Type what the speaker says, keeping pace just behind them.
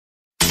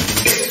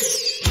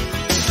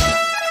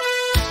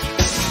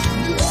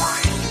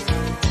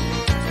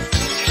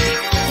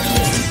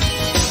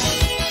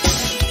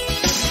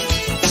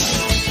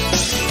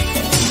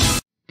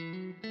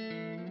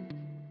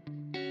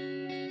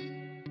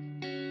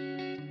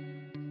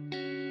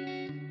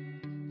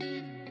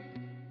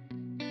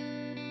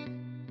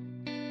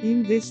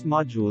In this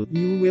module,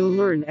 you will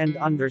learn and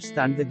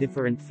understand the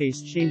different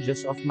phase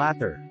changes of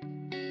matter.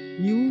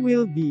 You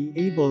will be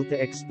able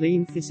to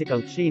explain physical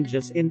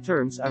changes in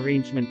terms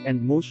arrangement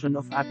and motion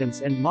of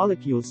atoms and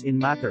molecules in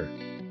matter.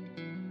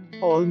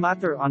 All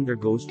matter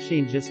undergoes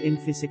changes in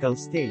physical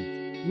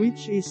state,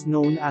 which is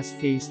known as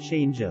phase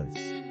changes.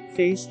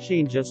 Phase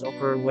changes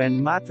occur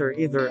when matter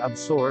either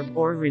absorb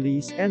or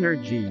release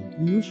energy,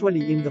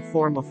 usually in the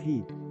form of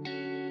heat.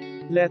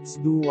 Let's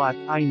do what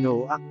I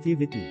know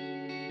activity.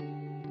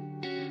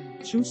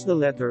 Choose the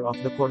letter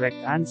of the correct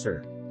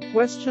answer.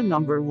 Question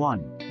number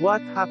 1.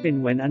 What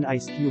happens when an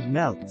ice cube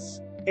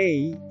melts?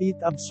 A. It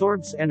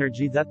absorbs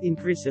energy that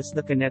increases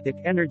the kinetic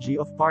energy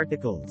of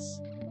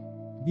particles.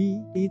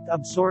 B. It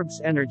absorbs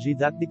energy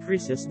that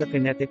decreases the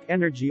kinetic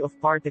energy of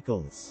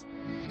particles.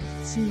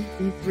 C.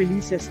 It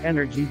releases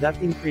energy that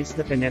increases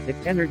the kinetic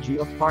energy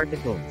of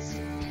particles.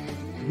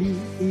 D.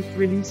 It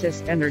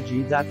releases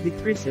energy that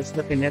decreases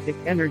the kinetic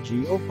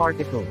energy of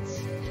particles.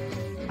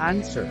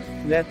 Answer.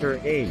 Letter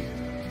A.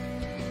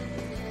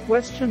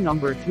 Question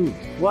number 2.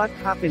 What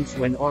happens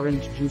when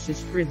orange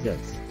juice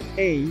freezes?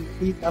 A.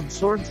 It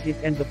absorbs heat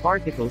and the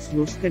particles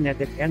lose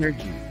kinetic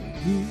energy.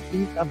 B.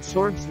 It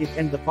absorbs heat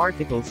and the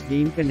particles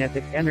gain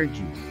kinetic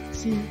energy.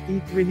 C.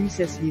 It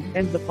releases heat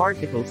and the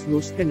particles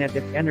lose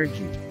kinetic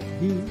energy.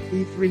 D.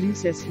 It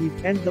releases heat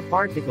and the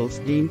particles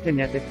gain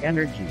kinetic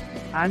energy.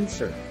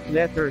 Answer.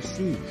 Letter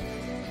C.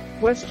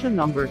 Question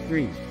number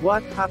 3.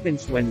 What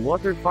happens when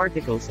water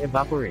particles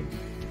evaporate?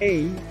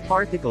 A.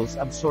 Particles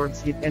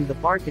absorbs heat and the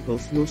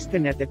particles lose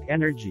kinetic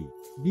energy.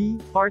 B.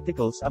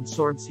 Particles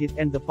absorbs heat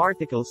and the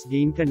particles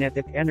gain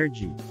kinetic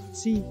energy.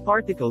 C.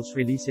 Particles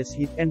releases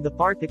heat and the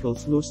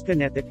particles lose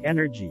kinetic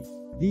energy.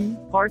 D.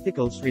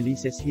 Particles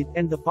releases heat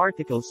and the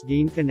particles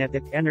gain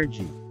kinetic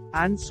energy.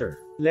 Answer.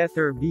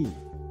 Letter B.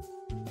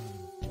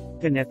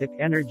 Kinetic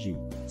energy.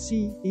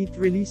 C. It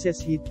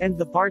releases heat and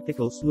the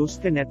particles lose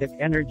kinetic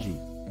energy.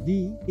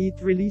 D. It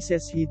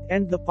releases heat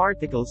and the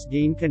particles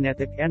gain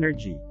kinetic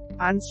energy.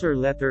 Answer.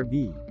 Letter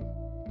B.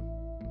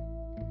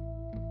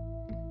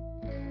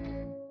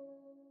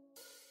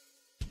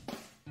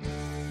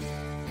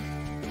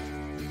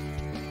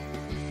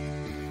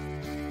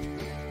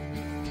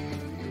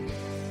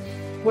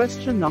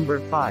 Question number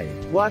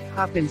 5. What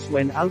happens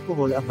when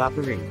alcohol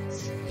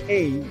evaporates?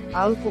 A.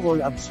 Alcohol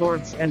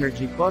absorbs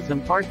energy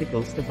causing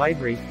particles to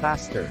vibrate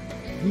faster.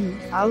 B.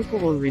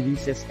 Alcohol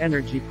releases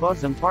energy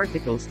causing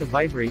particles to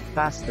vibrate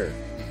faster.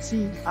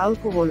 C.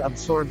 Alcohol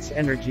absorbs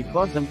energy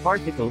causing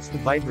particles to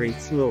vibrate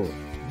slow.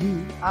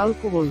 D.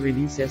 Alcohol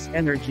releases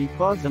energy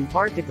causing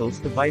particles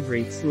to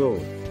vibrate slow.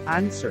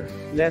 Answer.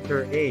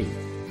 Letter A.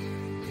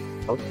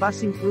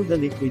 Passing through the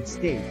liquid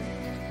state.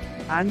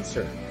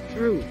 Answer.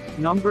 True.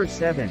 Number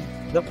 7.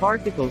 The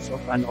particles of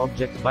an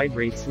object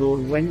vibrate slow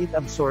when it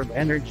absorbs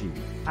energy.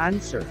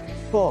 Answer.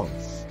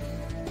 False.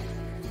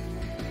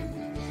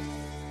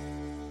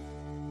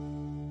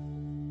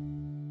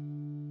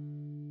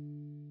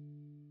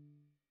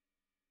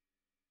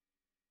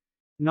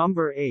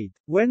 Number 8.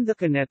 When the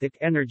kinetic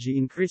energy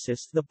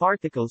increases, the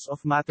particles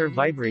of matter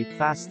vibrate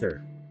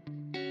faster.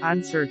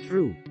 Answer.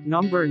 True.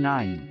 Number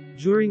 9.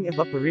 During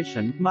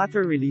evaporation,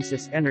 matter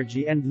releases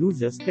energy and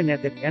loses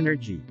kinetic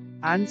energy.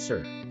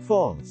 Answer.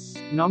 False.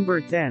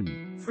 Number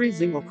 10.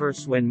 Freezing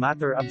occurs when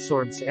matter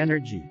absorbs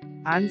energy.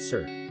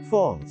 Answer.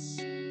 False.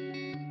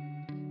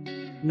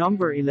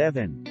 Number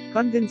 11.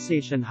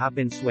 Condensation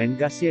happens when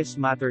gaseous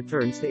matter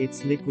turns to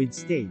its liquid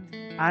state.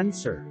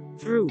 Answer.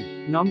 True.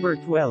 Number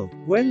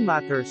 12. When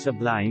matter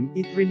sublimes,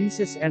 it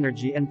releases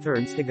energy and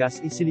turns to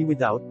gas easily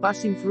without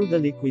passing through the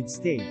liquid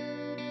state.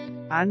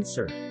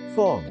 Answer.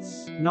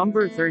 False.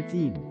 Number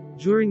 13.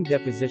 During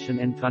deposition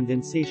and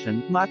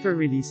condensation, matter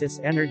releases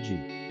energy.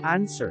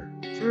 Answer.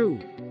 True.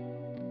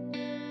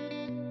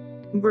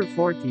 Number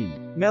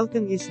 14.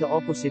 Melting is the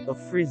opposite of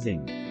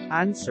freezing.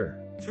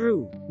 Answer.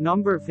 True.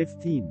 Number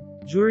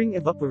 15. During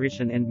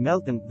evaporation and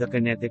melting, the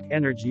kinetic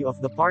energy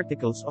of the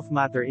particles of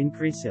matter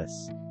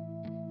increases.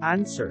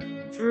 Answer.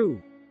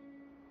 True.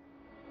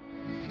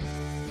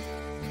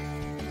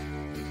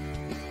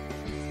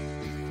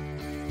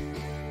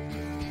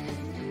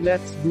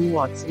 Let's do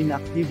what's in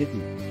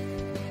activity.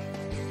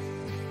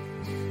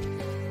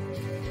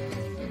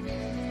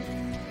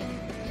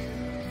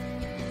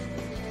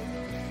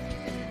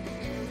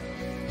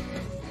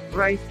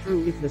 Write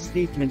true if the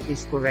statement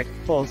is correct,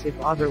 false if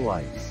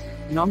otherwise.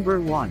 Number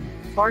 1.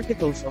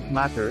 Particles of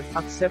matter,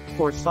 except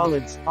for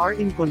solids, are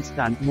in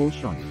constant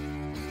motion.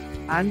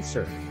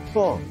 Answer.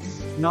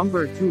 False.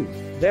 Number 2.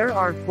 There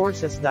are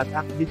forces that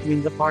act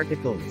between the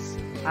particles.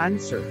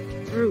 Answer.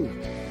 True.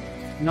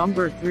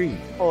 Number 3.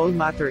 All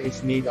matter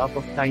is made up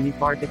of tiny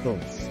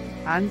particles.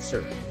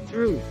 Answer.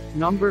 True.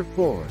 Number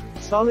 4.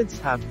 Solids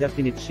have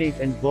definite shape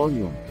and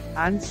volume.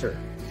 Answer.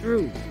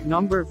 True.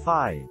 Number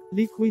 5.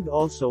 Liquid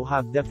also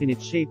have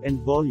definite shape and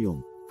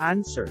volume.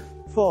 Answer.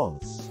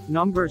 False.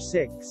 Number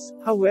 6.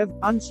 However,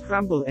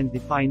 unscramble and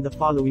define the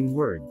following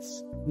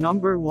words.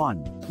 Number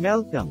 1.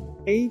 Melting.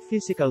 A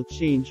physical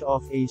change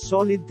of a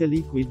solid to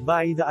liquid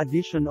by the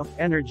addition of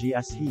energy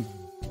as heat.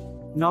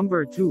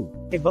 Number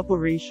 2.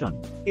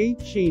 Evaporation. A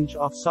change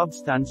of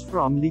substance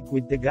from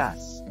liquid to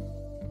gas.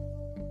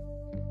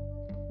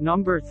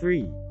 Number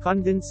 3.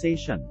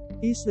 Condensation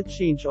is the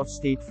change of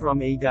state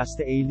from a gas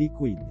to a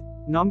liquid.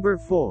 Number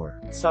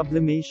 4.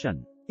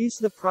 Sublimation is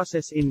the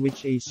process in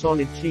which a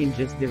solid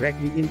changes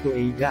directly into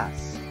a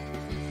gas.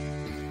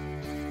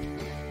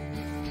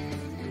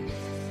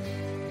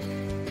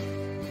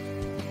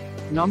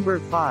 Number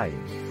 5.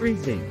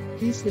 Freezing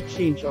is the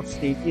change of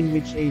state in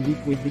which a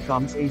liquid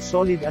becomes a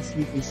solid as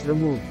heat is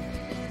removed.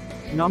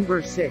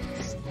 Number 6.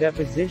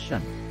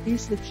 Deposition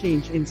is the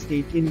change in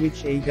state in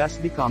which a gas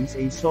becomes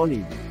a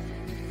solid.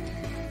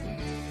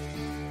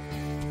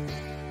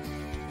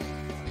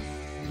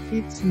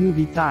 It's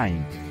movie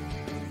time.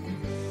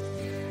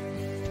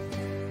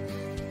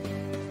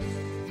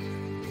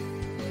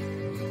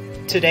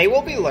 Today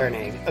we'll be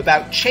learning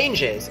about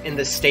changes in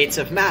the states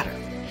of matter.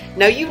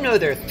 Now you know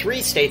there are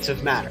 3 states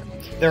of matter.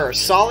 There are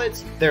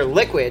solids, there are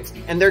liquids,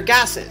 and there are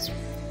gases.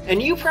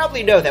 And you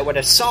probably know that when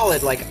a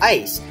solid like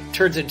ice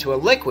turns into a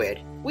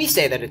liquid, we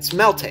say that it's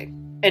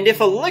melting. And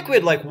if a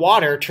liquid like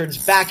water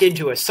turns back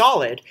into a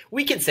solid,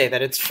 we can say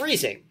that it's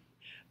freezing.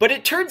 But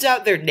it turns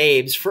out they're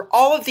names for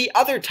all of the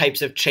other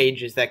types of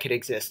changes that can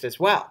exist as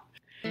well.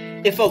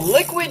 If a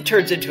liquid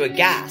turns into a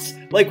gas,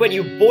 like when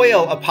you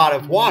boil a pot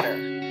of water,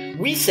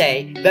 we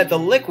say that the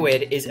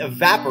liquid is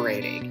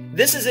evaporating.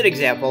 This is an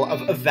example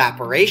of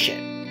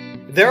evaporation.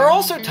 There are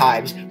also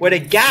times when a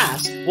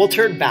gas will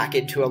turn back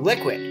into a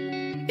liquid.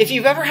 If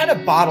you've ever had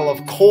a bottle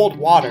of cold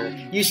water,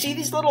 you see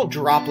these little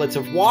droplets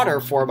of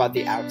water form on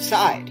the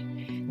outside.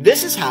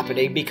 This is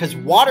happening because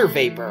water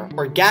vapor,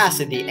 or gas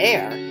in the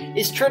air,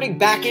 is turning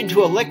back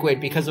into a liquid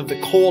because of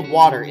the cold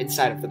water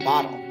inside of the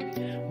bottle.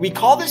 We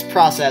call this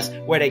process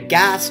when a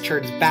gas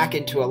turns back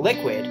into a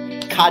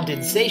liquid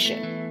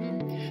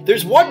condensation.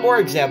 There's one more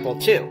example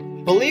too.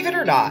 Believe it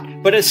or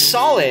not, but a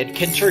solid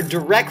can turn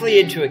directly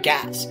into a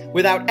gas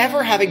without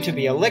ever having to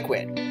be a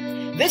liquid.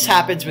 This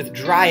happens with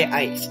dry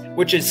ice,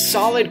 which is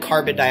solid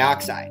carbon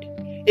dioxide.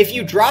 If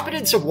you drop it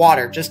in some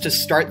water just to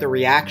start the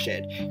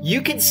reaction,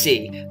 you can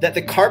see that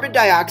the carbon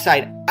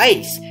dioxide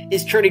ice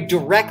is turning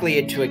directly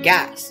into a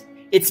gas.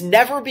 It's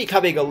never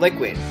becoming a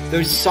liquid.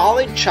 Those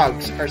solid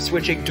chunks are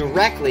switching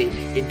directly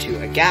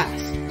into a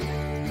gas.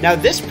 Now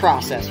this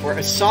process where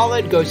a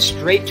solid goes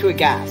straight to a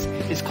gas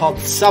is called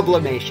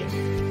sublimation.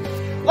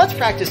 Let's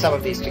practice some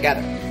of these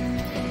together.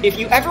 If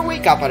you ever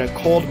wake up on a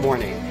cold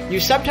morning,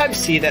 you sometimes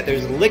see that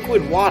there's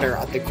liquid water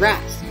on the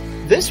grass.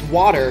 This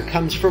water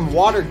comes from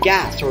water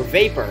gas or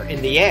vapor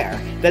in the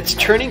air that's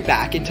turning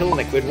back into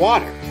liquid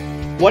water.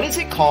 What is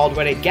it called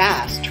when a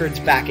gas turns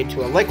back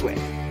into a liquid?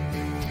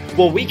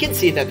 Well, we can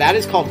see that that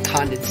is called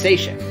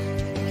condensation.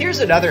 Here's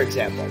another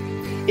example.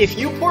 If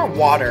you pour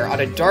water on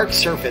a dark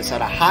surface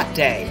on a hot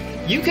day,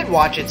 you can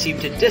watch it seem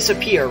to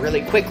disappear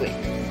really quickly.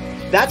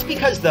 That's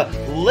because the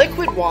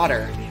liquid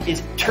water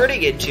is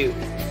turning into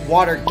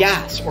water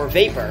gas or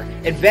vapor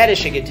and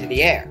vanishing into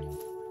the air.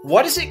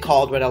 What is it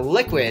called when a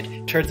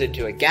liquid turns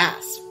into a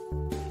gas?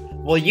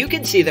 Well, you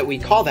can see that we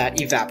call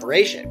that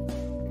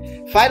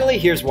evaporation. Finally,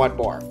 here's one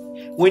more.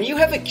 When you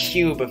have a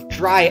cube of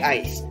dry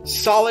ice,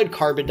 solid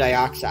carbon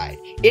dioxide,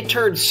 it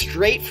turns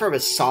straight from a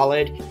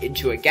solid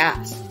into a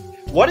gas.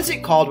 What is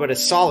it called when a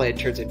solid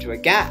turns into a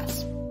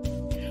gas?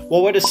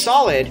 Well, when a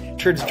solid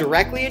turns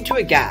directly into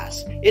a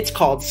gas, it's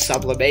called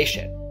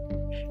sublimation.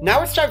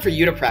 Now it's time for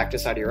you to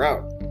practice on your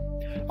own.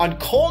 On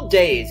cold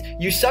days,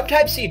 you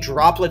sometimes see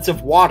droplets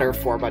of water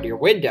form on your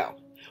window.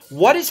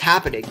 What is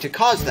happening to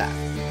cause that?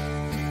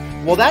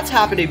 Well, that's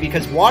happening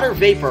because water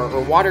vapor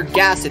or water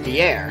gas in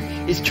the air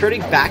is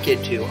turning back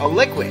into a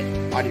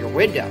liquid on your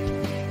window.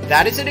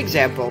 That is an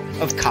example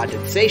of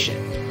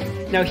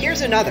condensation. Now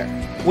here's another.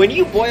 When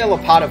you boil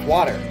a pot of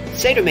water,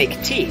 say to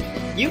make tea,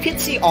 you can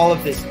see all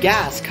of this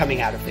gas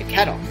coming out of the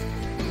kettle.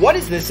 What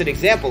is this an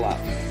example of?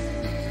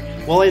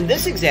 Well, in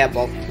this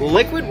example,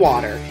 liquid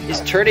water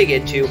is turning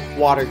into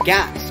water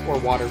gas or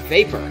water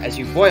vapor as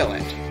you boil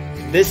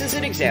it. This is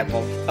an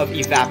example of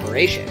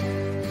evaporation.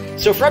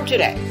 So from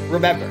today,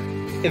 remember,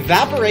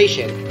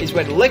 evaporation is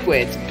when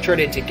liquids turn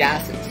into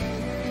gases.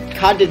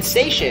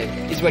 Condensation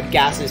is when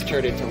gases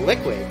turn into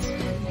liquids.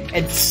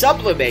 And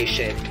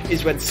sublimation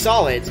is when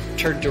solids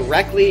turn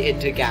directly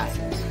into gases.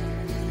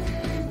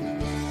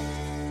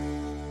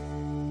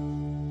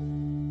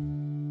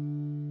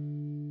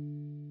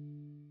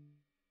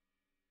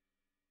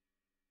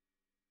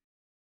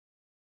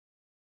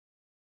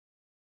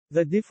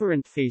 The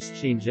different phase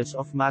changes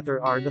of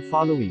matter are the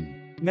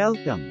following: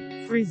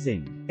 melting,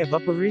 freezing,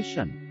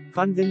 evaporation,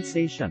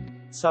 condensation,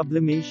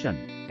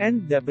 sublimation,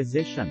 and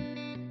deposition.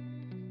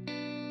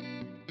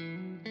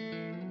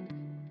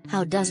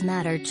 How does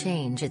matter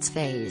change its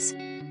phase?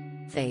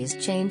 Phase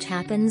change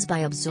happens by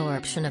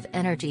absorption of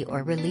energy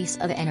or release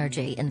of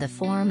energy in the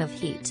form of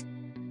heat.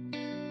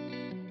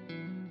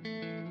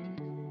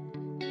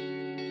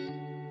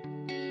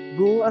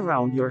 Go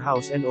around your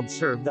house and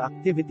observe the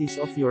activities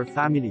of your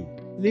family.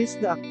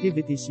 List the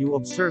activities you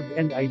observed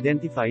and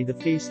identify the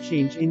phase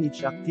change in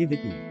each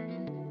activity.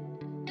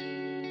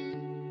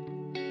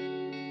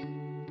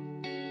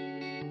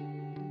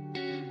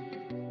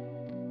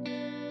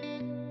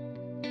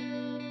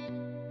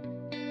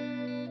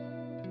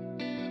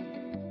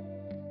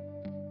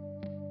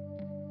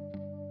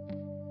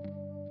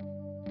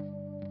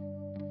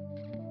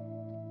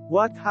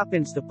 What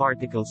happens to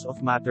particles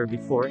of matter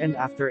before and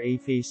after a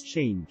phase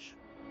change?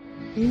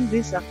 In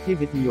this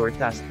activity, your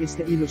task is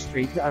to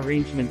illustrate the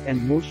arrangement and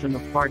motion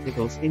of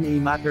particles in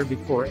a matter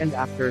before and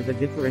after the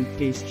different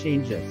phase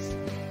changes.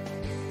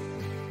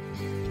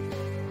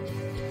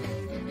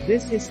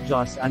 This is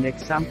just an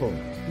example.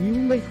 You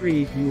may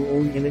create your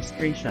own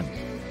illustration.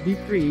 Be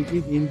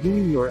creative in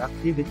doing your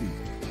activity.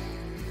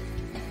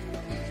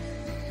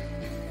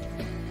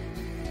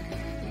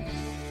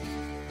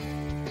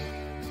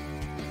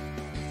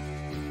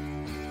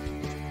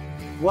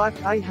 What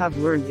I have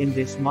learned in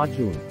this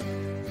module.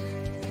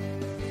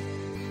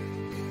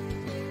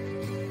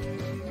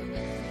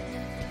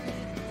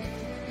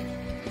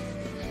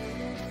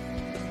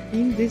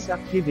 In this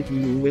activity,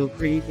 you will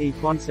create a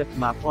concept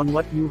map on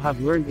what you have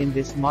learned in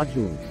this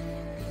module.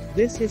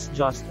 This is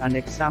just an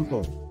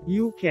example.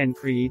 You can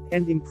create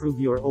and improve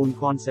your own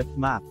concept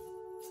map.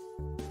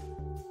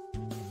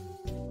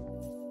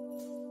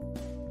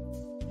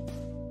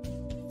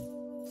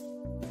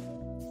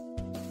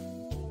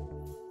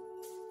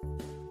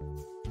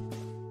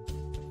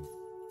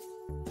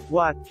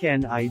 What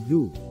can I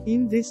do?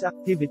 In this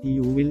activity,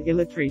 you will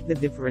illustrate the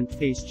different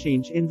phase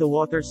change in the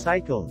water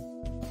cycle.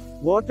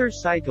 Water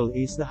cycle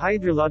is the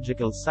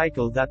hydrological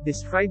cycle that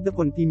describes the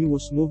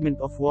continuous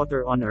movement of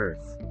water on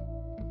Earth.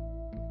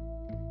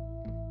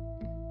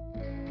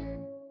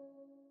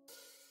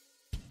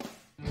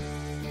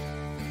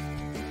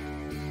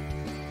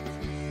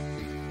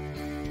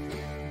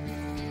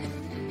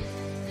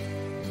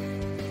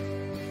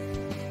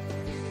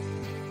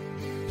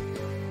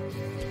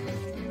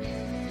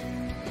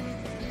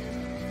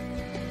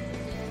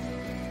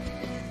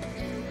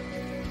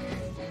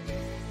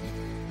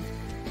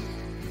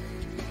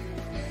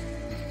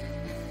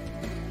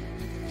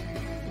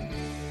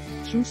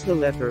 Choose the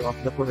letter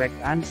of the correct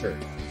answer.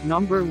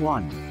 Number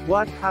 1.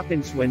 What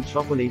happens when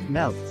chocolate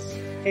melts?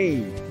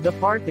 A. The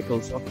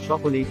particles of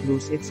chocolate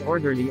lose its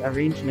orderly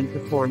arrangement to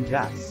form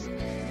gas.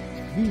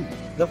 B.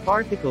 The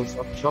particles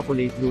of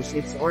chocolate lose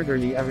its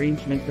orderly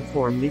arrangement to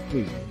form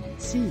liquid.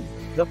 C.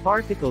 The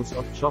particles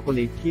of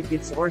chocolate keep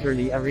its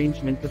orderly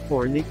arrangement to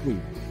form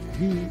liquid.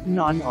 D.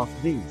 None of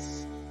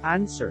these.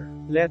 Answer.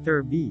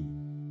 Letter B.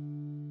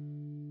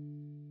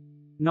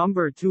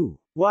 Number 2.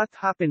 What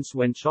happens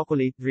when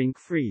chocolate drink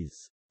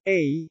freeze?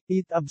 A.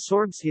 It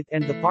absorbs heat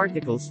and the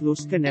particles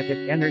lose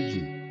kinetic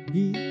energy.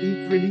 B.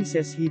 It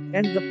releases heat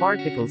and the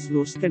particles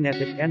lose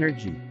kinetic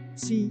energy.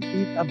 C.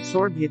 It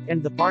absorbs heat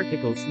and the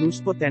particles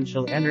lose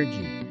potential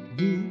energy.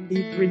 D.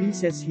 It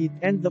releases heat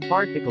and the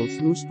particles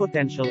lose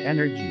potential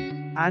energy.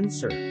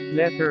 Answer.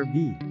 Letter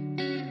B.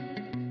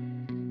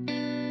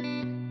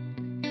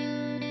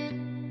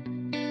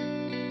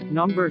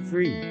 Number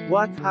 3.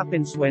 What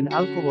happens when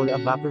alcohol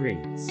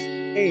evaporates?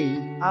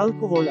 A.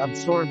 Alcohol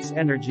absorbs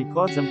energy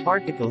causing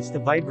particles to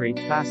vibrate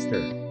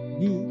faster.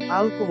 B.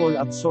 Alcohol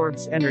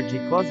absorbs energy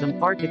causing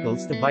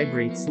particles to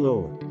vibrate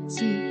slower.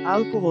 C.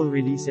 Alcohol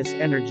releases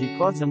energy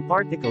causing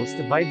particles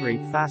to vibrate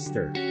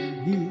faster.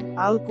 D.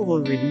 Alcohol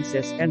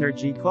releases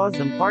energy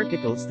causing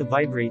particles to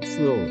vibrate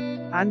slower.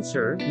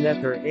 Answer.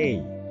 Letter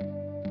A.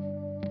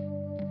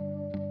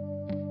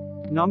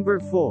 Number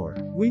 4.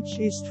 Which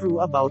is true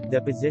about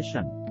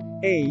deposition?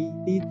 A.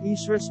 It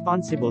is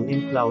responsible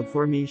in cloud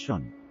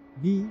formation.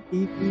 B.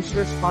 It is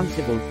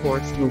responsible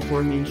for snow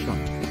formation.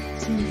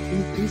 C.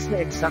 It is the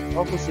exact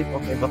opposite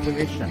of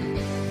evaporation.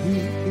 D.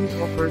 It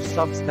occurs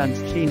substance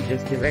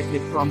changes directly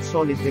from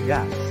solid to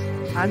gas.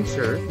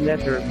 Answer.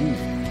 Letter B.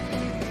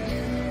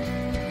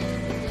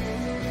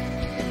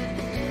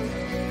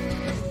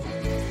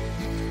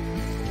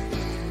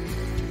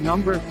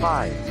 Number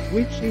 5.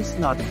 Which is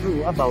not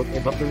true about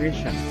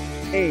evaporation?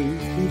 A.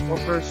 It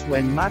occurs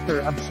when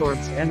matter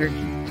absorbs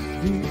energy.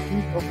 B.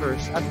 It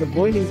occurs at the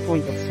boiling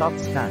point of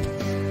substance.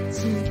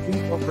 C.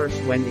 It occurs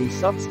when a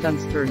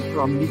substance turns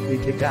from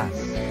liquid to gas.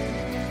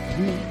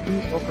 D.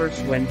 It occurs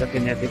when the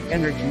kinetic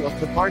energy of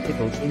the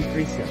particles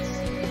increases.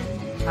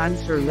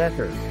 Answer.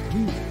 Letter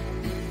B.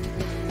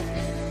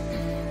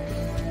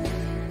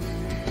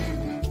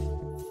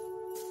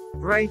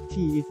 Write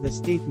T if the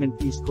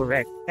statement is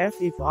correct,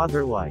 F if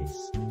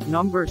otherwise.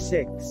 Number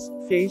 6.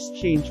 Phase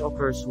change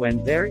occurs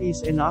when there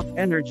is enough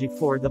energy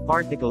for the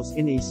particles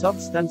in a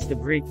substance to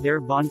break their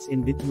bonds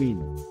in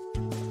between.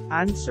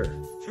 Answer.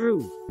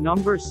 True.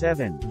 Number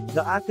 7.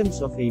 The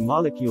atoms of a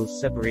molecule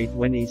separate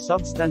when a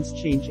substance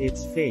changes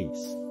its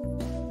phase.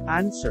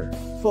 Answer.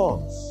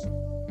 False.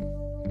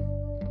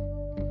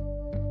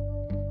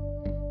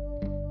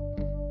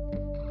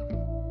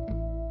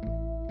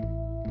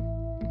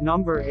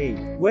 Number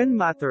 8. When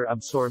matter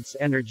absorbs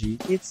energy,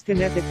 its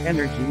kinetic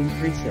energy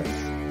increases.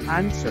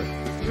 Answer.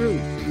 True.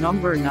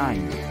 Number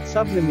 9.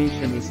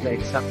 Sublimation is the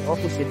exact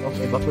opposite of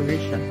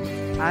evaporation.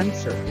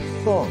 Answer.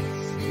 False.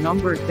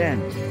 Number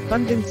 10.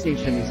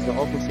 Condensation is the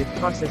opposite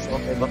process of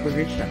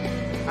evaporation.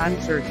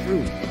 Answer.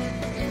 True.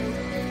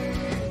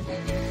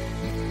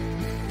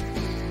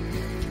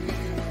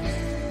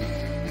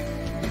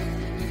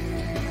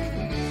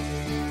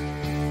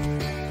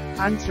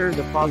 Answer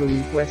the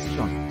following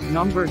question.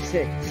 Number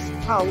 6.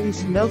 How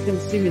is melting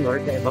similar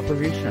to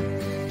evaporation?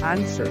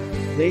 Answer.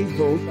 They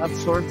both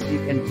absorb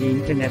heat and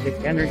gain kinetic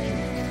energy.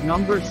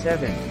 Number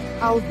 7.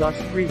 How does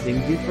freezing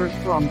differ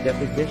from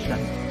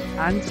deposition?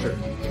 Answer.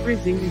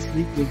 Freezing is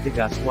liquid to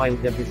gas while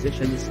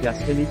deposition is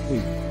gas to liquid.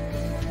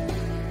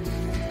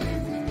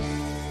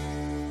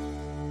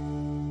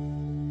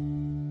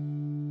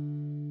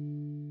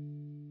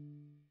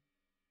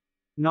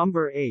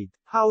 Number 8.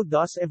 How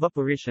does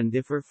evaporation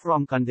differ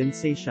from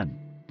condensation?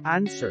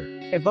 Answer.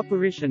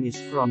 Evaporation is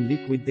from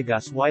liquid to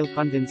gas while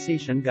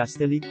condensation gas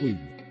to liquid.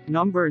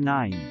 Number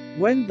 9.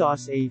 When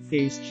does a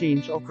phase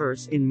change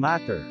occurs in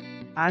matter?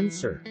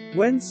 Answer.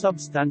 When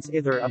substance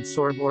either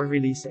absorb or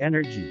release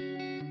energy.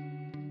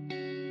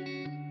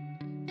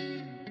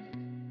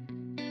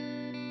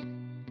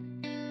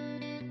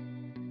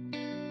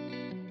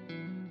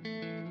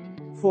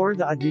 For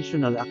the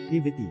additional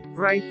activity,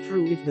 write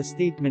true if the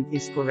statement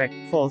is correct,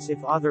 false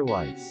if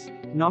otherwise.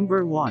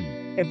 Number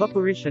 1.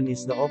 Evaporation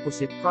is the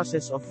opposite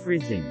process of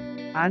freezing.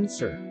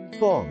 Answer.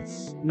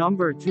 False.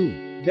 Number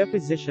 2.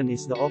 Deposition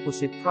is the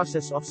opposite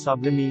process of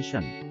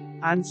sublimation.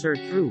 Answer.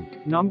 True.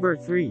 Number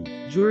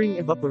 3. During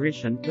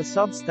evaporation, the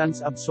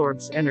substance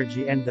absorbs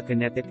energy and the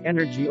kinetic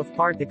energy of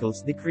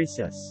particles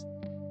decreases.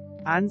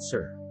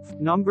 Answer.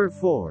 Number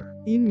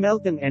 4. In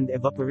melting and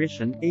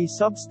evaporation, a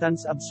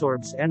substance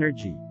absorbs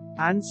energy.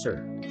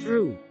 Answer.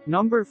 True.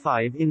 Number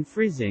 5. In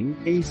freezing,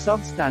 a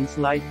substance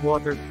like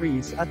water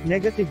freezes at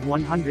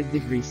 -100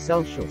 degrees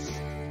Celsius.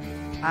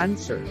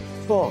 Answer.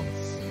 False.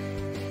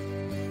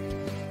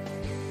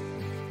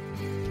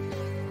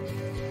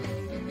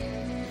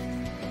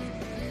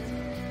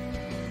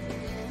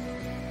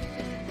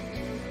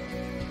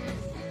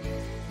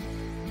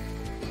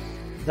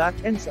 That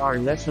ends our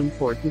lesson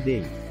for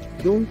today.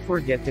 Don't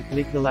forget to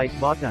click the like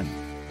button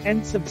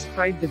and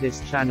subscribe to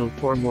this channel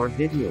for more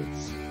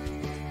videos.